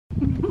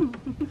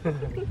Yeah.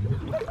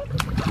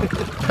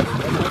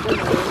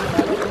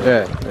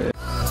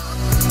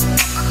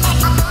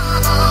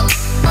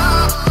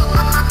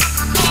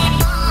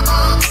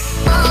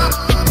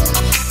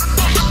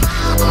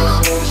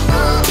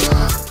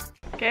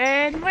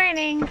 Good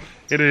morning.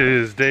 It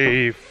is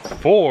day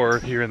 4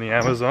 here in the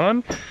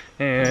Amazon,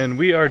 and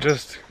we are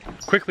just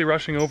quickly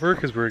rushing over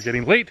because we're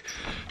getting late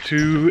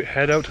to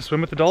head out to swim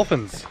with the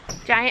dolphins.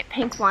 Giant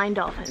pink blind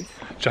dolphins.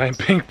 Giant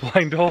pink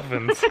blind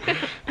dolphins.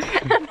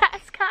 The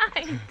best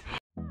kind.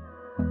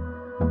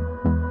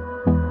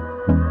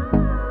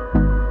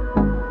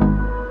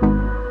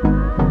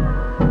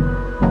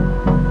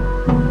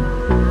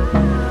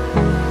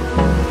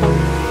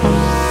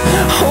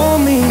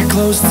 Hold me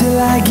close till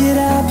I get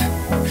up.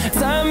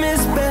 Time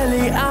is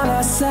barely on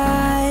our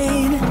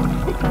side.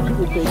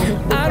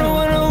 I don't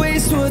wanna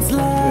waste what's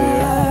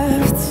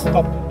left.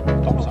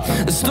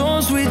 The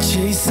storms we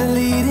chase are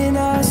leading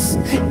us,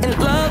 and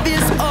love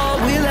is all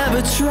we'll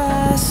ever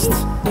trust.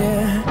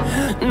 Yeah,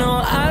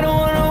 no, I don't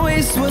wanna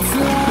waste what's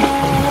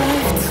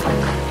left.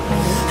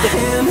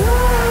 And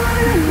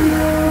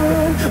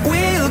on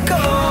we'll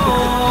go,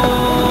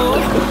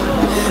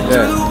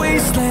 through the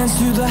wastelands,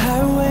 through the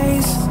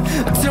highways,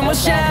 till my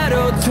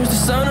shadow turns to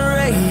sun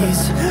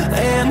rays.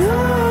 And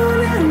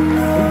on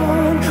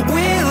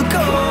we'll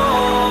go,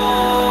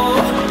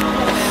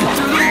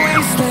 through the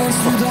wastelands,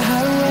 through the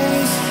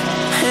highways,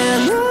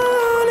 and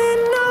on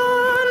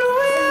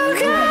we'll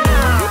go.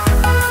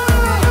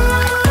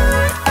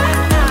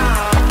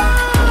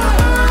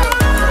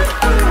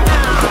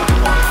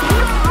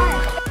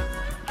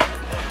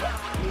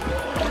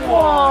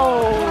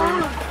 Whoa.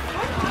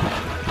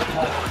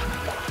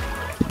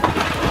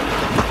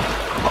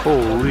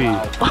 Holy.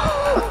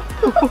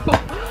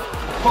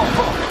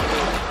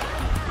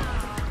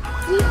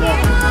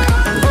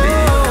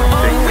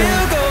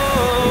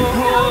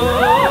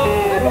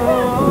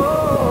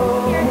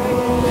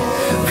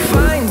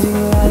 Finding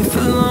life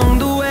along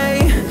the way,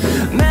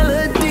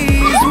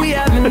 melodies we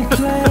haven't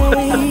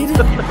played.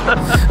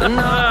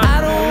 No, I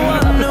don't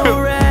want no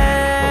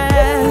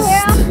rest.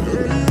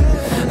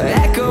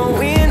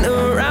 Echoing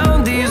around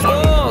these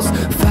walls,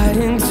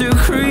 fighting to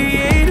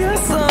create a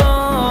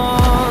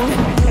song.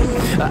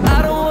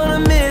 I don't wanna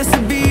miss a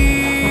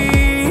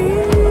beat.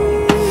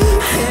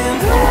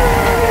 And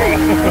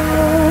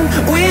on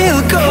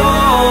we'll go,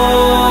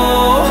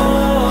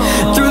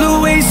 through the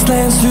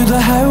wastelands, through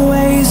the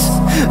highways,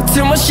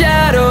 till my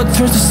shadow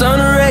turns to sun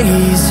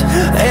rays.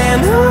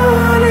 And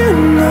on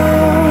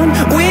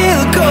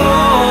we'll go,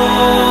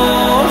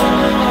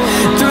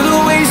 through the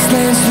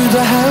wastelands, through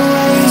the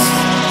highways,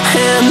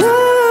 and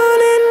on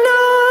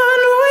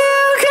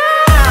we'll go.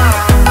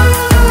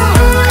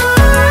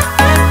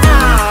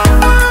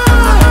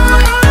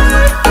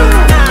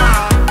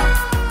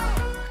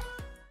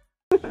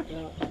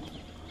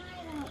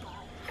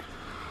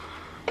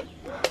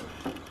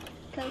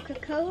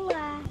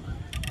 Coca-Cola.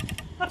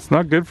 It's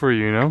not good for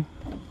you, you know?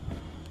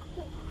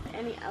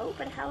 Oh,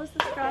 but how is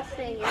the straw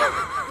staying in?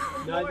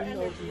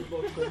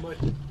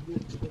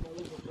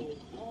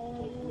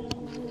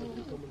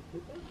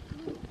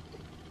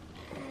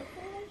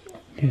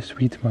 You're a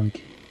sweet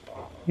monkey.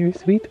 You're a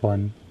sweet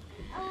one.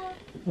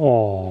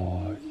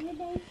 Oh,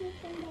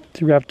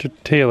 you wrapped your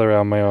tail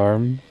around my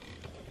arm.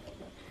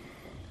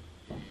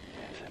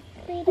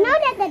 No,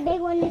 that the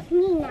big one is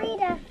Nina.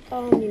 Frida.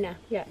 Oh, Nina.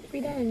 Yeah,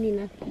 Frida and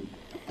Nina.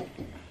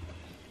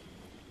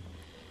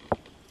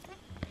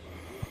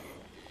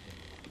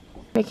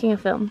 Making a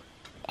film.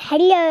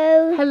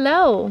 Hello.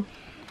 Hello.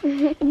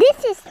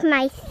 This is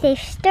my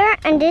sister,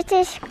 and this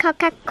is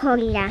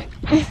Coca-Cola.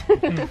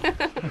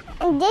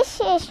 This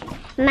is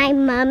my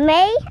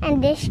mommy,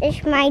 and this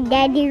is my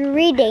daddy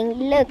reading.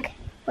 Look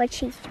what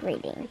she's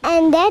reading.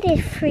 And that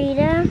is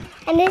Frida,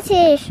 and this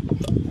is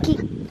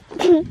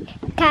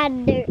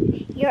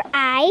your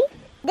eye.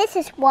 This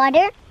is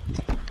water.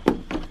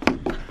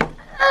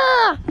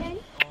 Ah!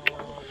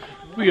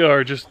 We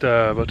are just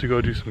about to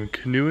go do some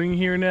canoeing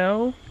here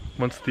now.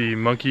 Once the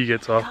monkey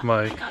gets off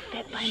my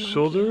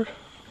shoulder.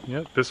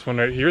 Yep, this one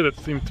right here, that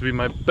seems to be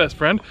my best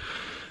friend.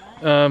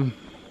 Yeah,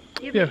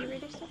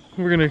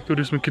 we're gonna go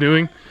do some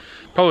canoeing.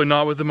 Probably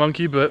not with the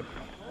monkey, but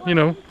you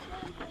know,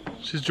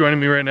 she's joining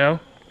me right now.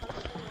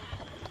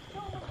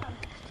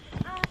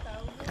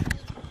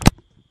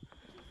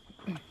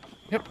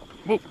 Yep,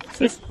 whoa.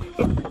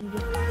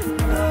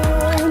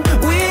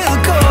 We'll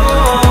go,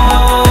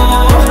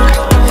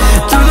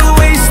 through the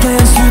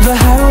wastelands, through the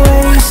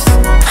highways,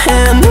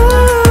 and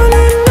on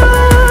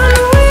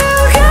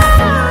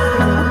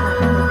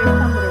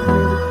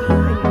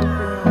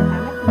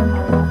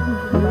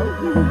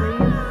we'll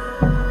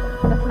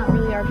That's not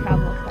really our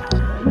travel style.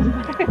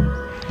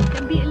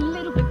 It'd be a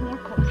little bit more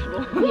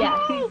comfortable.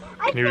 Yes.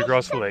 Canoed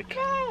across the lake.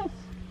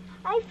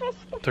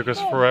 Took us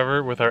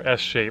forever with our S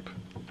shape.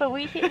 But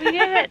we did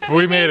it.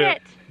 We made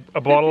it.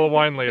 A bottle of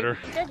wine later.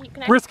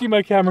 Risking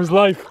my camera's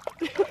life.